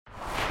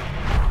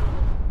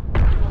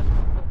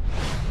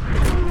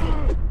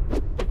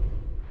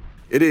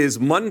It is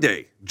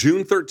Monday,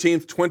 June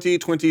 13th,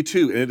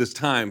 2022, and it is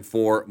time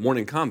for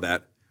Morning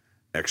Kombat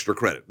Extra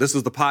Credit. This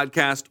is the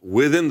podcast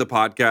within the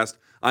podcast.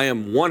 I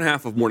am one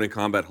half of Morning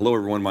Kombat. Hello,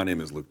 everyone. My name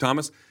is Luke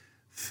Thomas.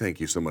 Thank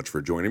you so much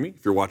for joining me.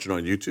 If you're watching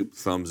on YouTube,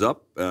 thumbs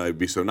up. It'd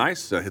be so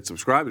nice. Hit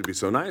subscribe. It'd be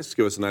so nice.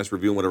 Give us a nice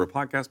review on whatever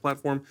podcast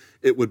platform.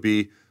 It would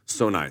be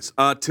so nice.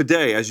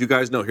 Today, as you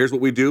guys know, here's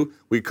what we do.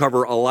 We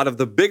cover a lot of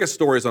the biggest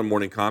stories on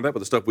Morning Kombat, but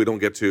the stuff we don't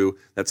get to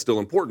that's still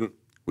important,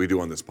 we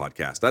do on this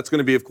podcast. That's going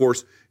to be, of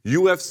course,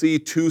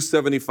 UFC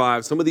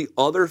 275, some of the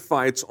other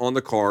fights on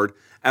the card,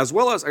 as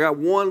well as I got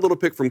one little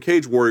pick from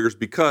Cage Warriors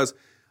because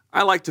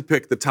I like to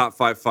pick the top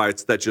 5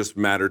 fights that just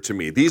matter to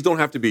me. These don't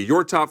have to be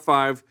your top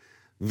 5.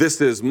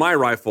 This is my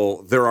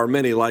rifle. There are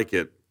many like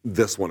it.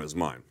 This one is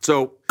mine.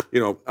 So,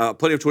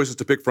 plenty of choices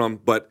to pick from,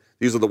 but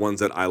these are the ones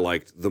that I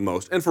liked the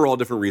most, and for all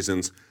different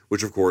reasons,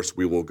 which, of course,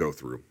 we will go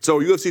through. So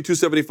UFC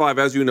 275,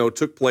 as you know,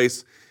 took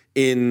place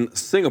in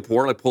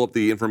Singapore. I pull up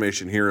the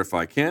information here if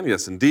I can.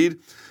 Yes, indeed.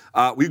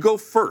 We go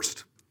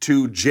first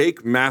to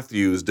Jake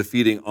Matthews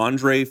defeating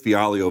Andre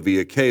Fialho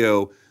via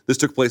KO. This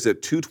took place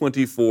at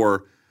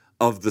 2:24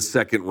 of the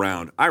second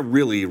round. I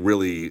really,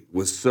 really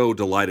was so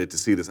delighted to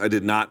see this. I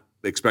did not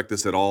expect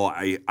this at all.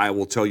 I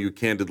will tell you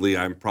candidly,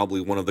 I'm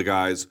probably one of the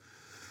guys,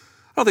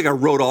 I don't think I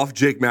wrote off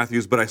Jake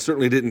Matthews, but I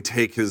certainly didn't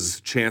take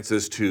his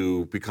chances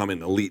to become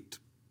an elite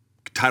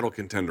title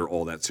contender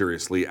all that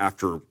seriously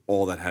after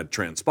all that had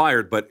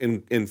transpired. But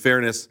in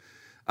fairness,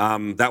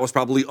 that was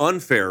probably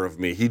unfair of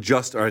me. I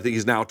think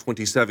he's now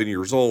 27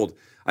 years old.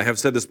 I have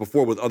said this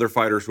before with other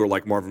fighters who are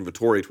like Marvin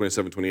Vettori,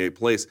 27, 28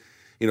 place.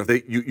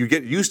 If you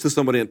get used to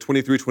somebody at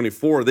 23,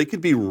 24, they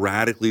could be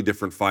radically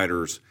different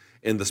fighters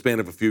in the span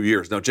of a few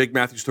years. Now, Jake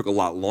Matthews took a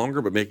lot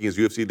longer, but making his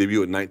UFC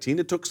debut at 19,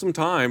 it took some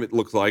time, it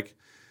looked like,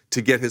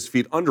 to get his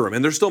feet under him.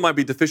 And there still might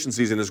be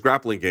deficiencies in his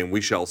grappling game.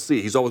 We shall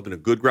see. He's always been a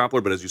good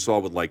grappler, but as you saw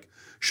with like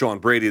Sean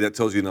Brady, that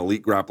tells you an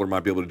elite grappler might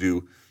be able to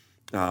do,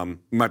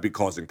 might be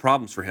causing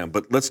problems for him.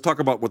 But let's talk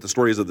about what the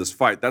story is of this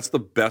fight. That's the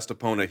best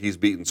opponent he's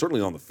beaten,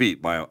 certainly on the feet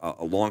by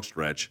a long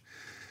stretch.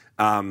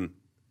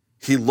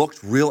 He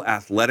looked real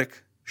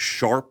athletic,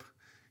 sharp.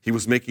 He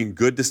was making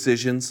good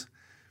decisions.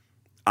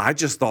 I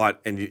just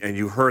thought, and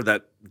you heard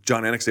that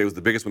John Anik say it was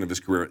the biggest one of his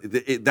career.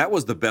 That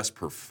was the best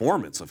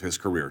performance of his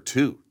career,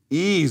 too.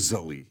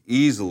 Easily.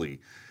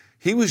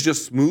 He was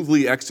just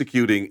smoothly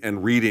executing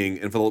and reading,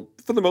 and for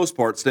the most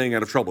part, staying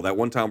out of trouble. That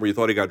one time where you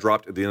thought he got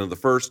dropped at the end of the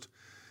first,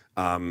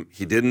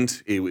 he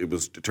didn't.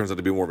 It turns out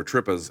to be more of a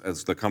trip, as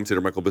the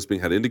commentator Michael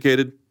Bisping had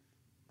indicated.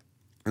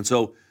 And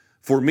so,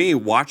 for me,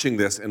 watching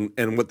this,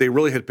 and what they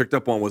really had picked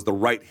up on was the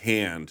right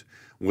hand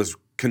was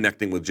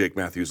connecting with Jake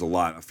Matthews a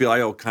lot.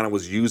 Fialho kind of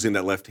was using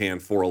that left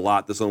hand for a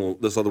lot. This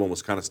other one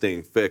was kind of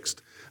staying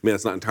fixed. I mean,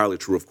 that's not entirely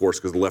true, of course,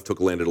 because the left hook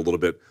landed a little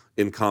bit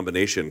in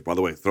combination. By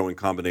the way, throwing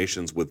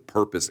combinations with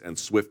purpose and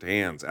swift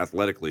hands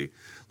athletically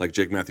like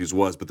Jake Matthews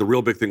was. But the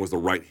real big thing was the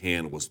right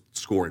hand was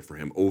scoring for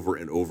him over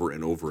and over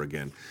and over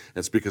again. And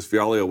it's because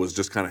Fialho was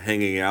just kind of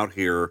hanging out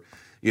here,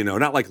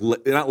 not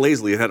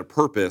lazily. It had a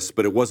purpose,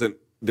 but it wasn't.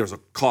 There's a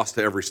cost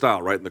to every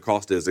style, right? And the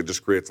cost is it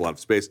just creates a lot of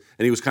space.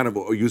 And he was kind of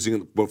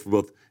using it for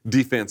both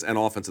defense and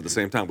offense at the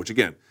same time, which,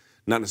 again,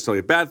 not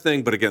necessarily a bad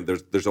thing, but, again,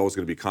 there's always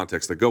going to be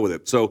context that go with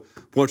it. So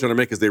the point I'm trying to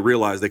make is they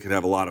realized they could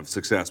have a lot of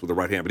success with the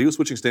right hand. But he was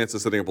switching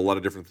stances, setting up a lot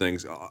of different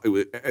things.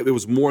 It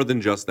was more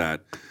than just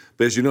that.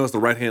 But as you notice, the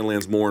right hand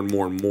lands more and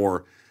more and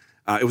more.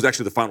 It was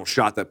actually the final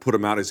shot that put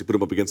him out as he put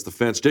him up against the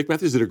fence. Jake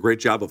Matthews did a great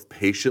job of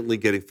patiently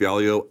getting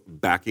Fialho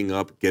backing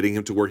up, getting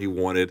him to where he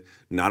wanted,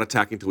 not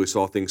attacking until he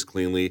saw things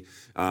cleanly,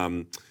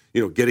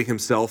 getting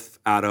himself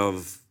out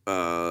of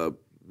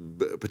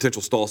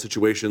potential stall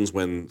situations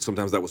when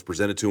sometimes that was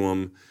presented to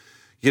him.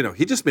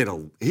 He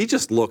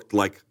just looked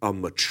like a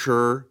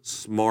mature,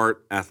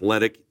 smart,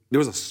 athletic. There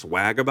was a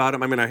swag about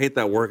him. I mean, I hate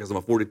that word because I'm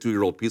a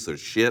 42-year-old piece of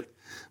shit.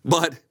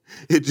 But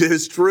it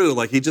is true.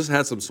 Like, he just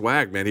had some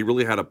swag, man. He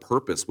really had a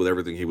purpose with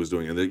everything he was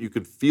doing. And you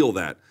could feel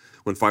that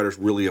when fighters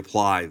really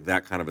apply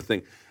that kind of a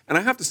thing. And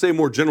I have to say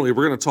more generally,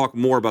 we're going to talk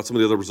more about some of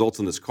the other results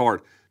in this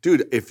card.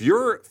 Dude, if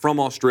you're from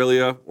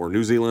Australia or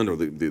New Zealand or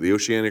the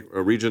Oceanic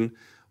region,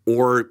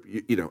 or,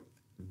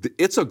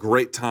 it's a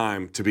great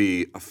time to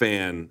be a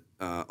fan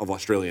of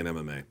Australian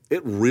MMA.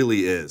 It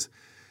really is.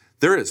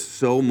 There is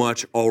so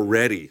much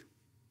already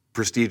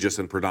prestigious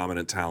and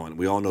predominant talent.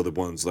 We all know the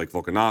ones like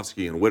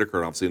Volkanovski and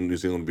Whitaker. Obviously, in New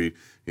Zealand would be,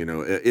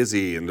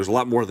 Izzy, and there's a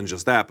lot more than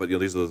just that. But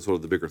these are sort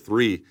of the bigger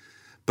three.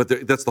 But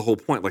that's the whole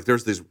point. Like,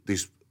 there's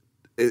these,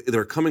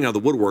 they're coming out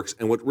of the woodworks,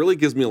 and what really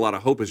gives me a lot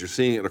of hope is you're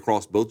seeing it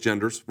across both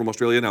genders from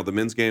Australia. Now, the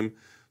men's game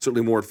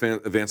certainly more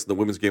advanced than the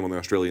women's game on the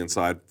Australian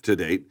side to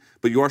date.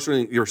 But you're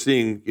seeing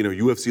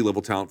UFC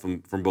level talent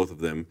from both of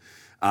them.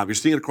 You're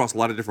seeing it across a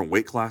lot of different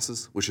weight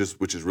classes, which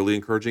is really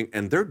encouraging.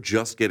 And they're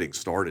just getting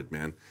started,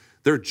 man.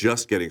 They're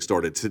just getting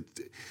started.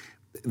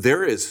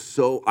 There is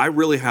so I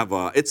really have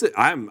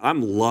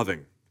I'm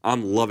loving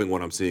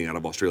what I'm seeing out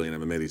of Australian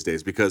MMA these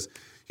days because,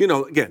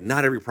 again,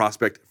 not every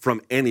prospect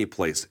from any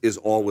place is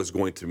always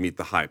going to meet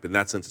the hype. In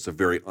that sense, it's a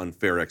very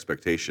unfair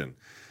expectation.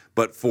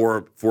 But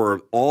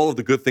for all of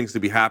the good things to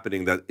be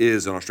happening that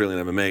is in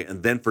Australian MMA,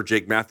 and then for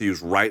Jake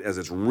Matthews, right as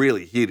it's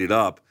really heated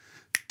up,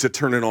 to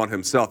turn it on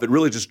himself, it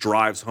really just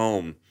drives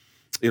home,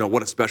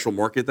 what a special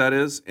market that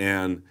is.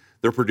 And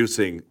they're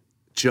producing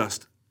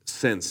just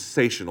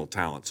sensational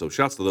talent. So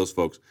shouts to those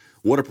folks.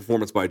 What a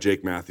performance by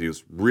Jake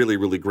Matthews. Really,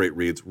 really great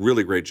reads.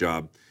 Really great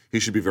job. He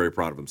should be very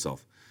proud of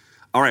himself.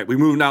 All right, we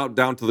move now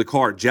down to the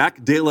card.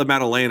 Jack Della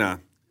Maddalena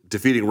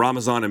defeating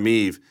Ramazan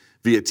Emeev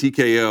via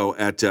TKO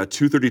at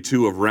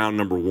 2:32 of round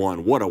number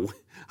 1.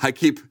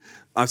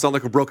 I sound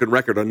like a broken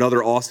record. Another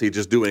Aussie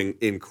just doing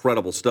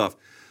incredible stuff.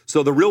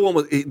 So the real one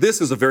was,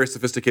 this is a very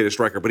sophisticated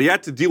striker, but he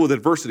had to deal with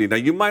adversity. Now,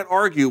 you might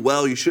argue,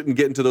 well, you shouldn't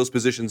get into those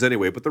positions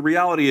anyway, but the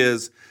reality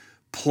is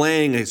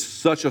playing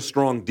such a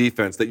strong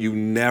defense that you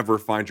never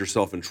find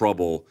yourself in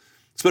trouble,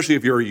 especially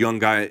if you're a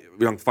young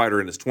fighter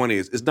in his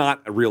 20s, is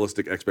not a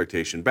realistic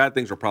expectation. Bad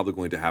things are probably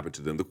going to happen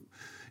to them.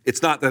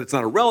 It's not that it's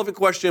not a relevant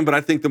question, but I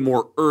think the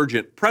more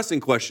urgent, pressing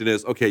question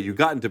is, okay, you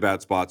got into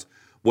bad spots.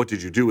 What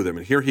did you do with them?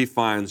 And here he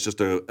finds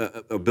just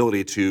a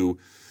ability to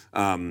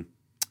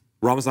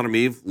Ramazan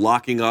Emeev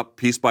locking up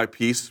piece by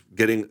piece,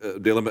 getting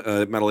Della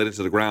Maddalena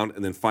to the ground,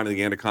 and then finding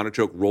the anaconda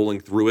choke, rolling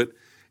through it.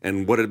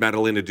 And what did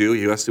Maddalena do?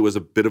 It was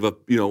a bit of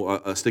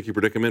a sticky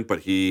predicament, but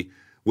he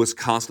was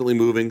constantly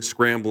moving,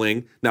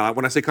 scrambling. Now,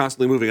 when I say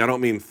constantly moving, I don't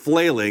mean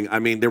flailing. I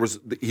mean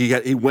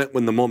he went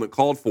when the moment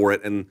called for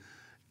it,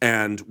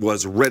 and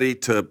was ready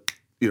to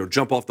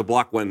jump off the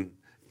block when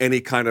any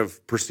kind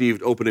of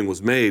perceived opening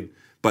was made.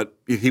 But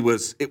it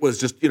was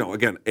just,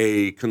 again,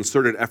 a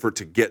concerted effort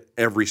to get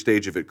every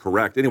stage of it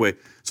correct. Anyway,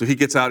 so he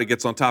gets out, he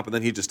gets on top, and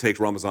then he just takes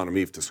Ramazan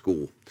Emeev to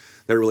school.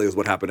 That really is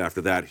what happened after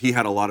that. He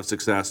had a lot of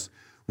success.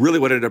 Really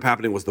what ended up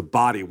happening was the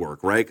body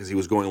work, right? Because he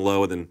was going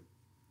low and then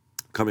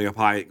coming up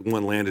high,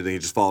 one landed, and he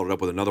just followed it up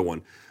with another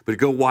one. But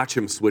go watch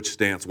him switch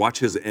stance. Watch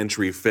his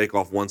entry, fake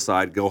off one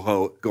side, go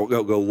low,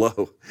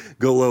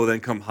 then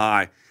come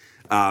high.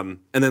 And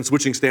then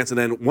switching stance. And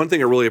then one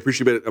thing I really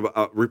appreciate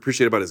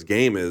about his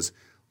game is,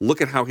 look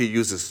at how he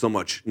uses so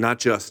much, not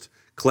just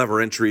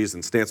clever entries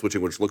and stance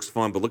switching, which looks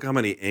fun, but look how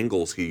many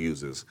angles he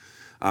uses.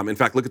 In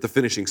fact, look at the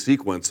finishing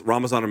sequence.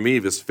 Ramazan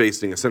Emeev is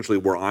facing essentially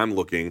where I'm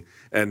looking,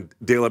 and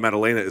Della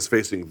Maddalena is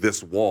facing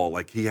this wall.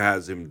 Like, he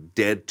has him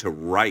dead to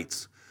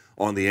rights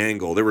on the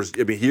angle.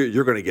 Here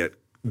you're going to get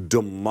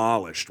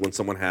demolished when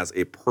someone has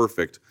a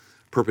perfect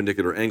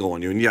perpendicular angle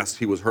on you. And yes,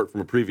 he was hurt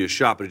from a previous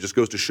shot, but it just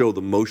goes to show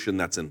the motion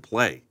that's in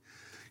play.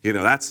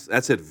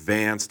 That's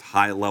advanced,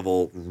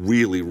 high-level,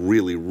 really,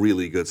 really,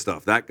 really good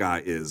stuff. That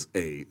guy is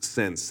a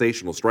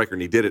sensational striker,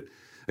 and he did it,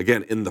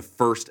 again, in the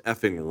first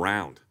effing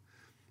round.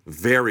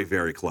 Very,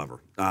 very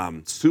clever.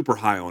 Super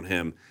high on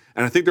him.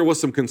 And I think there was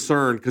some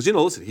concern, because,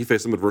 listen, he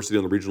faced some adversity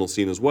on the regional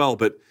scene as well,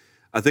 but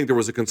I think there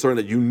was a concern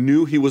that you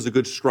knew he was a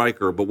good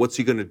striker, but what's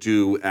he going to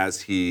do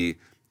as he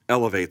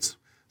elevates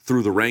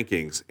through the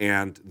rankings?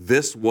 And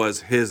this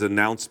was his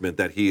announcement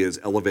that he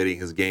is elevating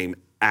his game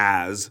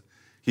as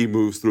he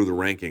moves through the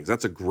rankings.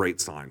 That's a great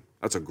sign.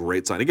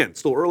 Again,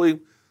 still early, a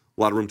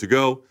lot of room to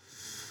go,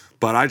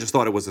 but I just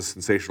thought it was a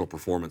sensational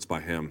performance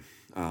by him.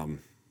 I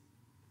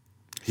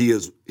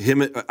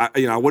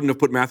wouldn't have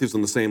put Matthews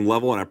on the same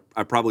level, and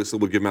I probably still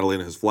would give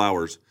Maddalena his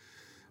flowers.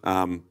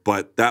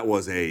 But that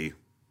was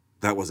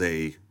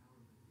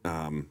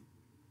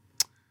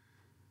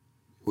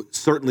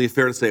certainly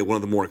fair to say one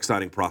of the more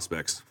exciting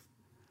prospects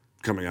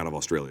coming out of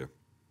Australia.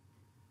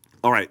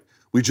 All right,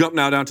 we jump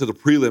now down to the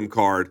prelim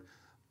card.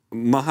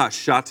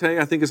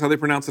 Mahashate, I think is how they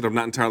pronounce it. I'm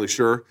not entirely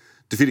sure.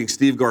 Defeating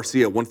Steve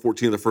Garcia,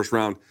 114 in the first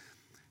round.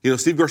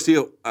 Steve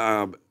Garcia,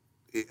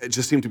 it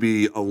just seemed to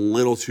be a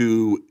little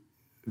too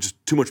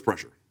much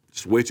pressure.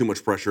 Just way too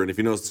much pressure. And if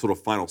you notice the sort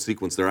of final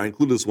sequence there, I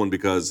included this one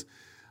because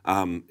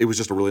it was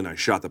just a really nice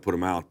shot that put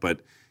him out. But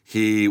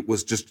he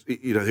was just,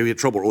 he had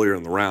trouble earlier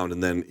in the round,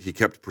 and then he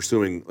kept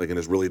pursuing in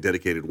his really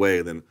dedicated way.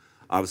 And then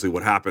obviously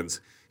what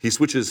happens, he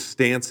switches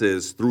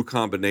stances through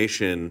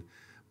combination,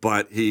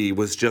 but there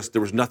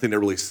was nothing that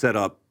really set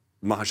up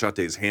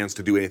Mahashate's hands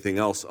to do anything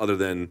else other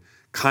than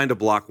kind of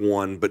block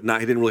one, but he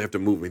didn't really have to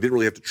move. He didn't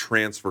really have to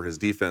transfer his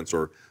defense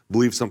or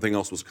believe something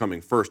else was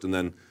coming first and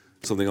then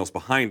something else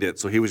behind it.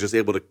 So he was just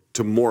able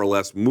to more or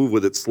less move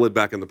with it, slid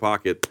back in the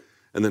pocket,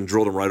 and then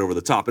drilled him right over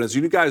the top. And as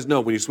you guys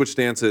know, when you switch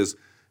stances,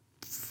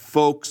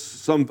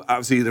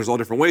 obviously there's all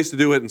different ways to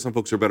do it, and some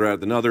folks are better at it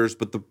than others,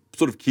 but the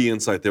sort of key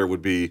insight there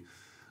would be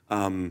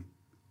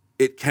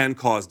it can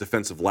cause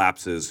defensive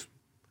lapses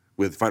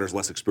with fighters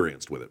less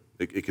experienced with it.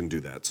 It can do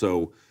that.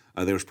 So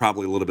there was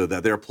probably a little bit of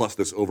that there, plus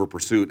this over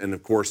pursuit. And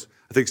of course,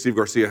 I think Steve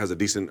Garcia has a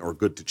decent or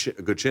good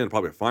chin,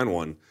 probably a fine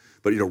one.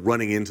 But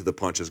running into the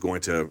punch is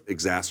going to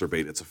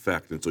exacerbate its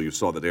effect. And so you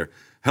saw that there.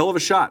 Hell of a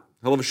shot.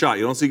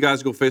 You don't see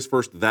guys go face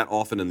first that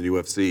often in the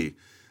UFC.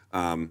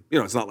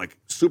 It's not like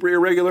super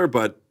irregular,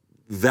 but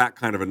that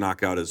kind of a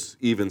knockout is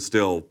even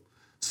still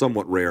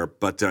somewhat rare.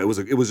 But it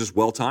was just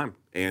well timed,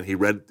 and he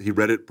read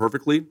it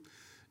perfectly.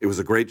 It was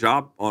a great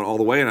job on all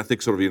the way, and I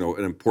think sort of,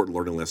 an important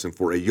learning lesson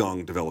for a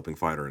young developing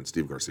fighter in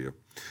Steve Garcia.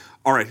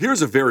 All right,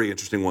 here's a very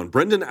interesting one.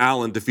 Brendan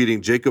Allen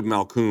defeating Jacob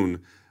Malkoun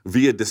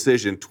via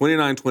decision,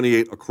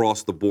 29-28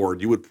 across the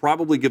board. You would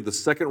probably give the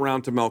second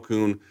round to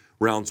Malkoun.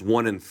 Rounds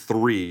 1 and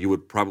 3, you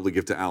would probably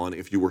give to Allen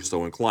if you were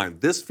so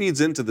inclined. This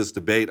feeds into this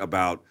debate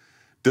about,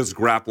 does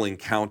grappling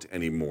count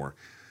anymore?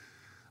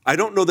 I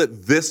don't know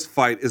that this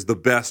fight is the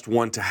best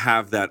one to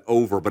have that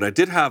over, but I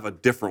did have a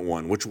different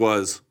one, which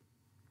was,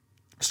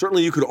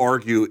 certainly you could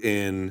argue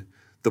in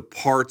the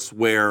parts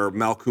where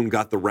Malkoun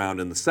got the round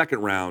in the second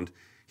round,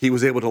 he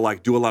was able to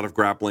do a lot of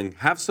grappling,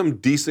 have some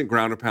decent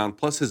ground and pound,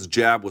 plus his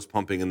jab was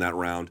pumping in that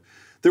round.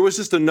 There was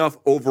just enough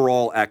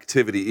overall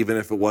activity, even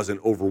if it wasn't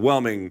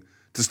overwhelming,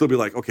 to still be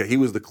okay, he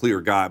was the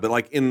clear guy.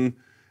 But in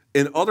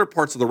other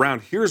parts of the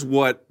round, here's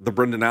what the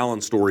Brendan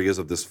Allen story is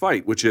of this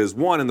fight, which is,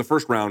 one, in the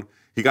first round,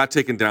 he got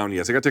taken down.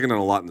 Yes, he got taken down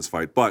a lot in this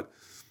fight, but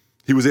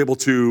he was able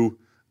to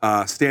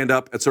stand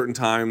up at certain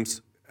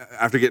times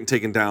after getting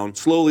taken down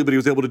slowly, but he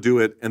was able to do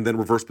it and then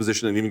reverse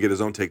position and even get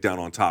his own takedown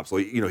on top. So,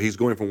 he's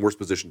going from worst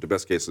position to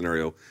best case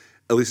scenario,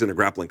 at least in a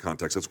grappling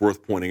context. That's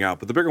worth pointing out.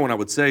 But the bigger one I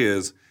would say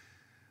is,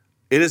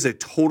 it is a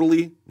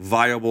totally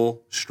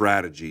viable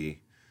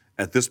strategy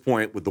at this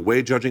point with the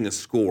way judging is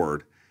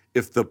scored.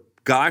 If the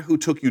guy who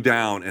took you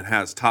down and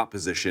has top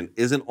position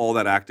isn't all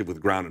that active with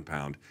ground and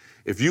pound,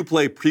 if you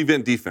play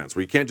prevent defense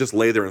where you can't just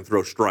lay there and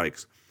throw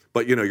strikes,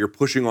 but you're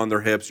pushing on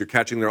their hips, you're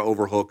catching their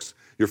overhooks,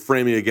 you're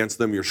framing against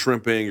them, you're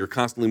shrimping, you're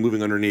constantly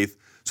moving underneath,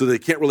 so they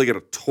can't really get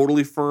a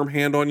totally firm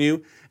hand on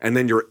you, and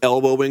then you're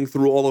elbowing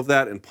through all of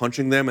that and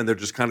punching them, and they're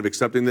just kind of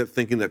accepting that,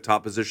 thinking that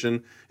top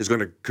position is going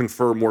to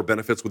confer more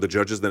benefits with the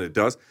judges than it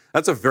does.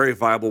 That's a very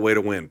viable way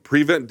to win.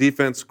 Prevent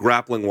defense,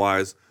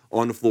 grappling-wise,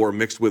 on the floor,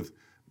 mixed with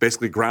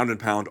basically ground and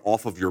pound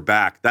off of your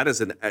back. That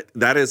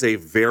is a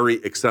very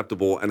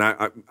acceptable, and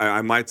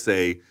I might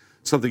say,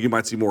 something you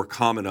might see more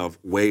common of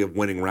way of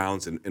winning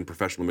rounds in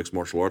professional mixed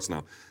martial arts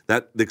now.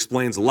 That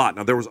explains a lot.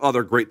 Now, there was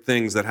other great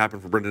things that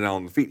happened for Brendan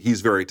Allen on the feet.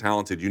 He's very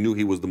talented. You knew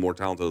he was the more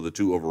talented of the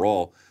two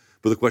overall.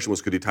 But the question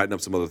was, could he tighten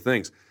up some other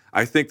things?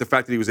 I think the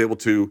fact that he was able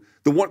to,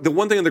 the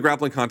one thing in the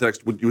grappling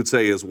context you would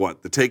say is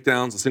what? The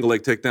takedowns, the single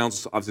leg takedowns,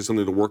 is obviously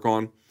something to work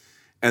on.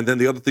 And then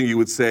the other thing you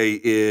would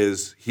say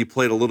is he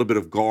played a little bit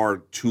of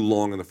guard too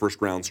long in the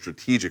first round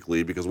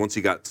strategically, because once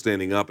he got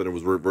standing up and it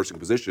was reversing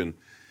position,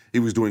 he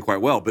was doing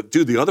quite well. But,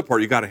 dude, the other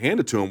part you got to hand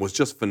it to him was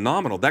just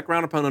phenomenal. That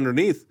ground and pound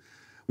underneath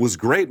was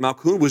great.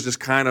 Malkoun was just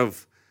kind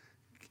of,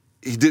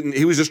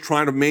 he was just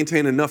trying to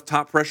maintain enough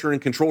top pressure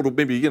and control to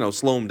maybe,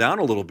 slow him down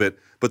a little bit.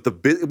 But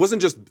it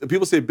wasn't just,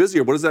 people say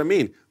busier. What does that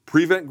mean?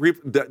 Prevent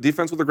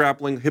defense with the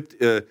grappling,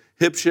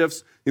 hip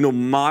shifts,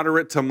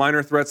 moderate to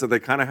minor threats that they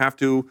kind of have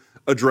to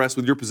address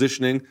with your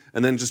positioning,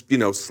 and then just,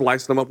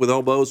 slice them up with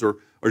elbows or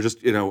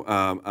just, kind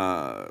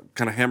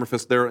of hammer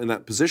fist there in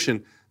that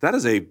position. That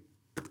is a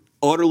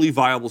utterly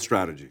viable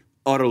strategy.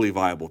 Utterly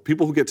viable.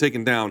 People who get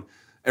taken down,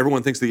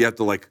 everyone thinks that you have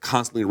to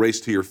constantly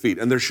race to your feet,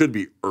 and there should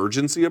be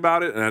urgency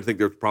about it. And I think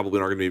there's probably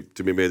an argument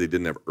to be made they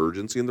didn't have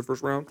urgency in the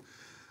first round.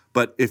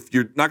 But if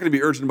you're not going to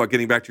be urgent about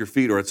getting back to your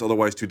feet, or it's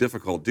otherwise too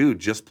difficult, dude,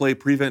 just play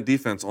prevent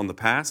defense on the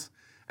pass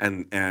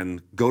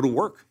and go to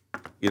work.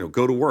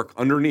 Go to work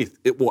underneath.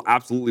 It will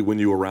absolutely win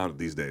you around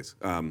these days.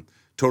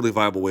 Totally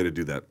viable way to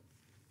do that.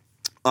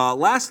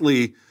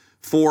 Lastly,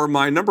 for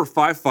my number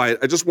 5 fight,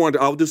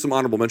 I'll do some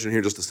honorable mention here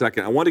in just a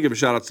second. I want to give a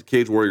shout out to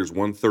Cage Warriors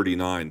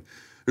 139.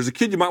 There's a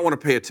kid you might want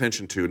to pay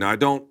attention to.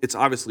 Now, it's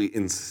obviously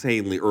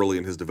insanely early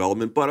in his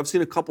development, but I've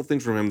seen a couple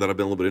things from him that I've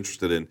been a little bit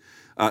interested in.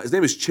 His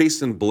name is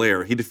Chasen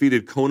Blair. He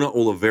defeated Kona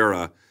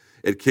Oliveira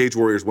at Cage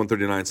Warriors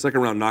 139.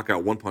 Second round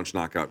knockout, one-punch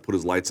knockout, put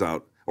his lights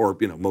out, or,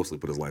 mostly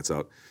put his lights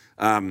out.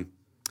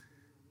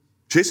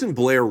 Chasen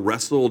Blair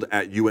wrestled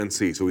at UNC,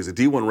 so he's a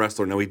D1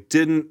 wrestler. Now,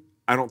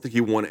 I don't think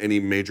he won any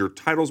major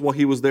titles while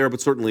he was there,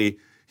 but certainly,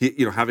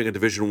 having a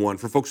Division I,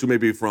 for folks who may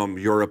be from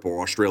Europe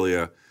or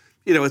Australia,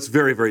 it's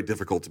very, very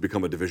difficult to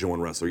become a Division I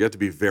wrestler. You have to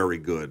be very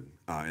good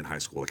in high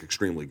school,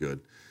 extremely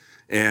good.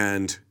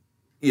 And,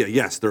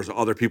 yes, there's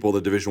other people at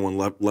the Division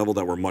I level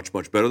that were much,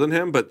 much better than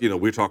him, but,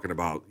 we're talking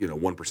about, 1% of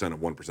 1% of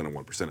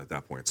 1% at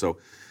that point. So,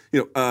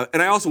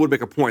 and I also would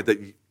make a point that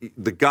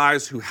the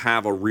guys who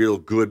have a real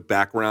good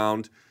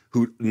background,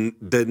 who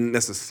didn't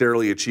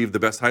necessarily achieve the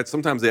best heights,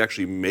 sometimes they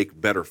actually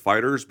make better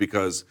fighters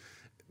because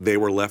they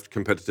were left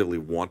competitively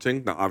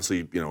wanting. Now,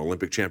 obviously,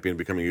 Olympic champion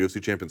becoming a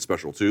UFC champion is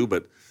special too,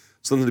 but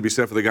something to be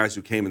said for the guys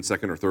who came in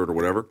second or third or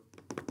whatever.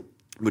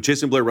 But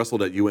Chasen Blair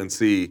wrestled at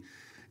UNC,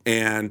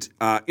 and,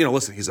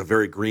 listen, he's a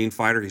very green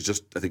fighter. He's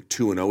just, I think,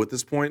 2-0 at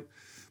this point.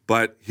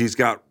 But he's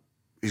got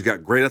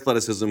great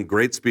athleticism,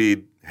 great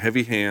speed,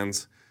 heavy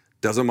hands,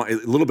 doesn't mind,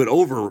 a little bit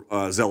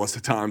zealous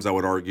at times, I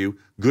would argue.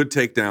 Good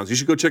takedowns. You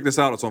should go check this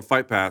out. It's on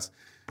Fight Pass.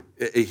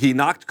 He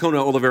knocked Kona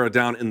Oliveira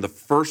down in the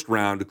first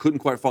round. Couldn't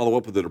quite follow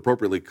up with it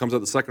appropriately. Comes out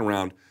the second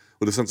round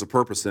with a sense of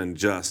purpose and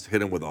just hit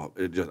him with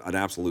an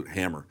absolute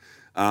hammer.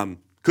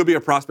 Could be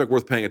a prospect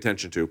worth paying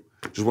attention to.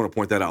 Just want to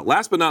point that out.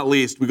 Last but not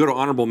least, we go to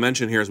honorable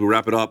mention here as we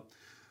wrap it up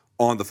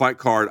on the fight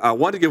card. I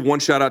wanted to give one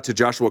shout out to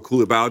Joshua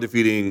Kulibao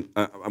defeating,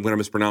 I'm going to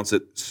mispronounce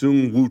it,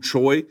 Sung Woo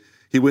Choi.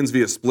 He wins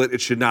via split. It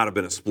should not have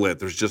been a split.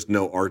 There's just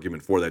no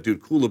argument for that. Dude,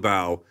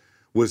 Kulibao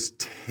was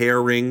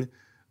tearing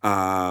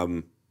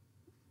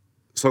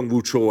Sung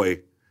Woo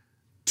Choi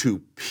to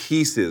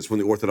pieces from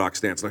the orthodox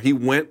stance. Now, he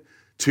went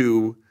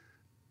to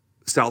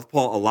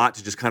southpaw a lot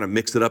to just kind of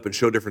mix it up and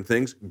show different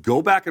things.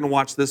 Go back and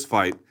watch this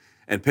fight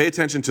and pay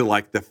attention to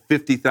like the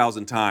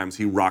 50,000 times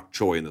he rocked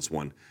Choi in this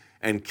one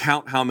and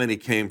count how many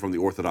came from the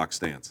orthodox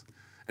stance.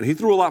 And he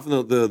threw a lot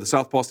from the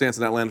southpaw stance,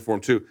 and that landed for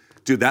him too.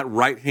 Dude, that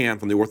right hand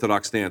from the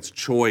orthodox stance,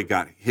 Choi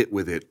got hit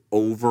with it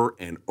over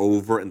and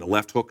over, and the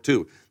left hook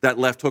too. That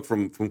left hook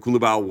from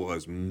Kulibao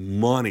was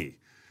money.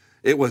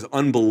 It was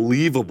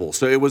unbelievable.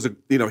 So it was,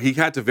 he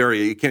had to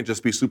vary. You can't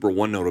just be super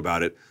one-note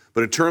about it.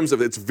 But in terms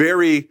of, it's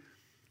very,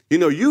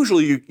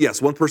 usually,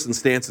 yes, one person's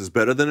stance is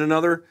better than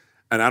another.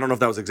 And I don't know if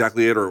that was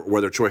exactly it or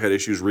whether Choi had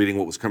issues reading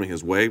what was coming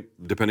his way,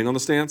 depending on the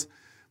stance.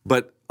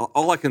 But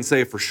all I can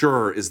say for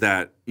sure is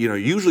that,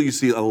 usually you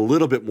see a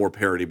little bit more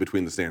parity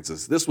between the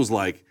stances. This was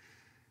like,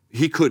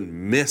 he couldn't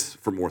miss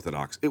from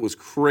orthodox. It was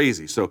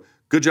crazy. So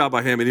good job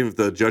by him. And even if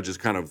the judges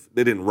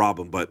they didn't rob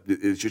him, but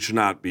it should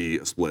not be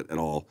a split at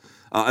all.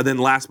 And then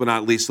last but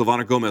not least,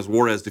 Silvana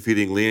Gomez-Juarez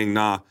defeating Liang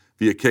Na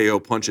via KO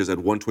punches at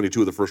 122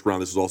 of the first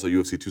round. This was also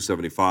UFC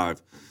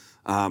 275.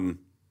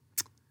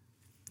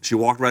 She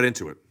walked right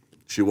into it.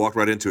 So,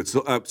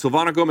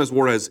 Silvana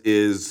Gomez-Juarez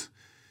is,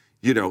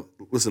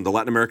 listen, the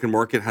Latin American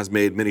market has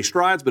made many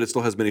strides, but it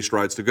still has many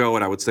strides to go.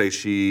 And I would say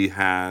she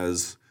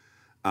has,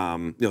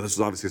 this was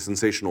obviously a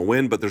sensational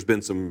win, but there's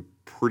been some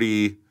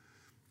pretty,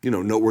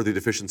 noteworthy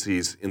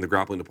deficiencies in the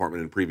grappling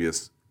department in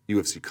previous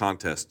UFC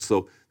contests.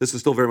 So this is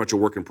still very much a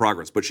work in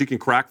progress. But she can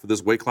crack for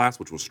this weight class,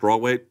 which was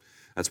strawweight.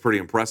 That's pretty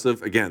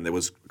impressive. Again, it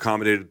was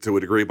accommodated to a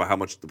degree by how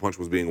much the punch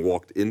was being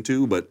walked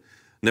into, but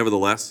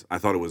nevertheless, I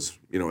thought it was,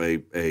 you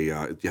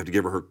have to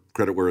give her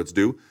credit where it's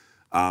due.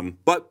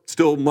 But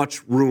still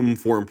much room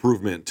for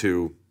improvement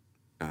to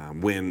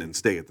win and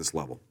stay at this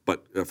level.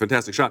 But a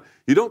fantastic shot.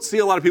 You don't see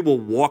a lot of people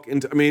walk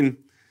into,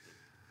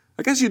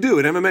 I guess you do.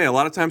 In MMA, a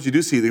lot of times you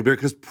do see,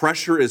 because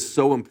pressure is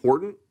so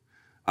important,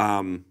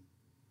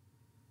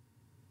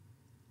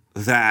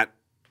 that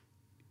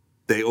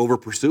they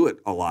over-pursue it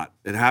a lot.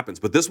 It happens.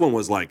 But this one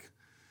was like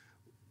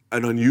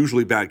an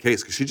unusually bad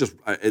case because she just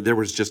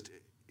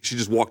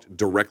walked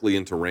directly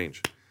into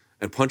range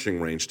and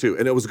punching range too.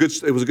 And it was a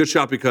good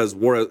shot because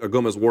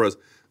Gomez-Juarez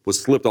was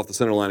slipped off the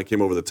center line and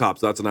came over the top.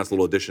 So that's a nice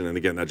little addition. And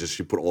again,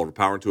 she put all of her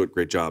power into it.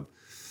 Great job.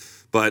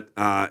 But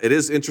it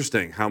is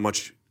interesting how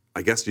much,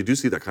 I guess you do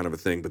see that kind of a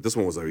thing, but this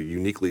one was a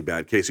uniquely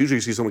bad case. Usually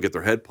you see someone get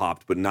their head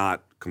popped, but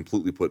not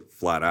completely put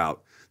flat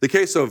out. The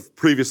case of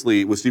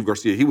previously with Steve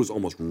Garcia, he was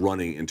almost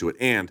running into it,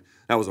 and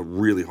that was a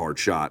really hard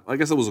shot. I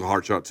guess it was a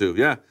hard shot too.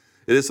 Yeah,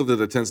 it is something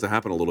that tends to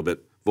happen a little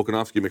bit.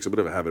 Volkanovski makes a bit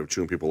of a habit of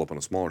chewing people up on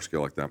a smaller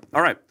scale like that.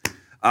 All right,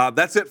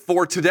 that's it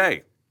for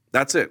today.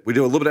 That's it. We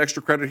do a little bit of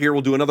extra credit here.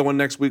 We'll do another one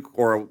next week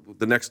or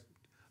next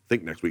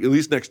week, at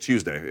least next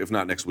Tuesday, if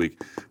not next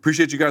week.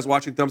 Appreciate you guys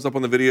watching. Thumbs up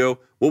on the video.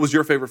 What was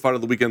your favorite fight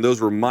of the weekend?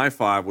 Those were my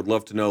 5. Would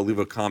love to know. Leave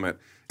a comment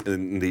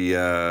in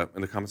the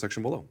comment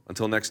section below.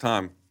 Until next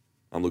time,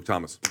 I'm Luke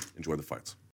Thomas. Enjoy the fights.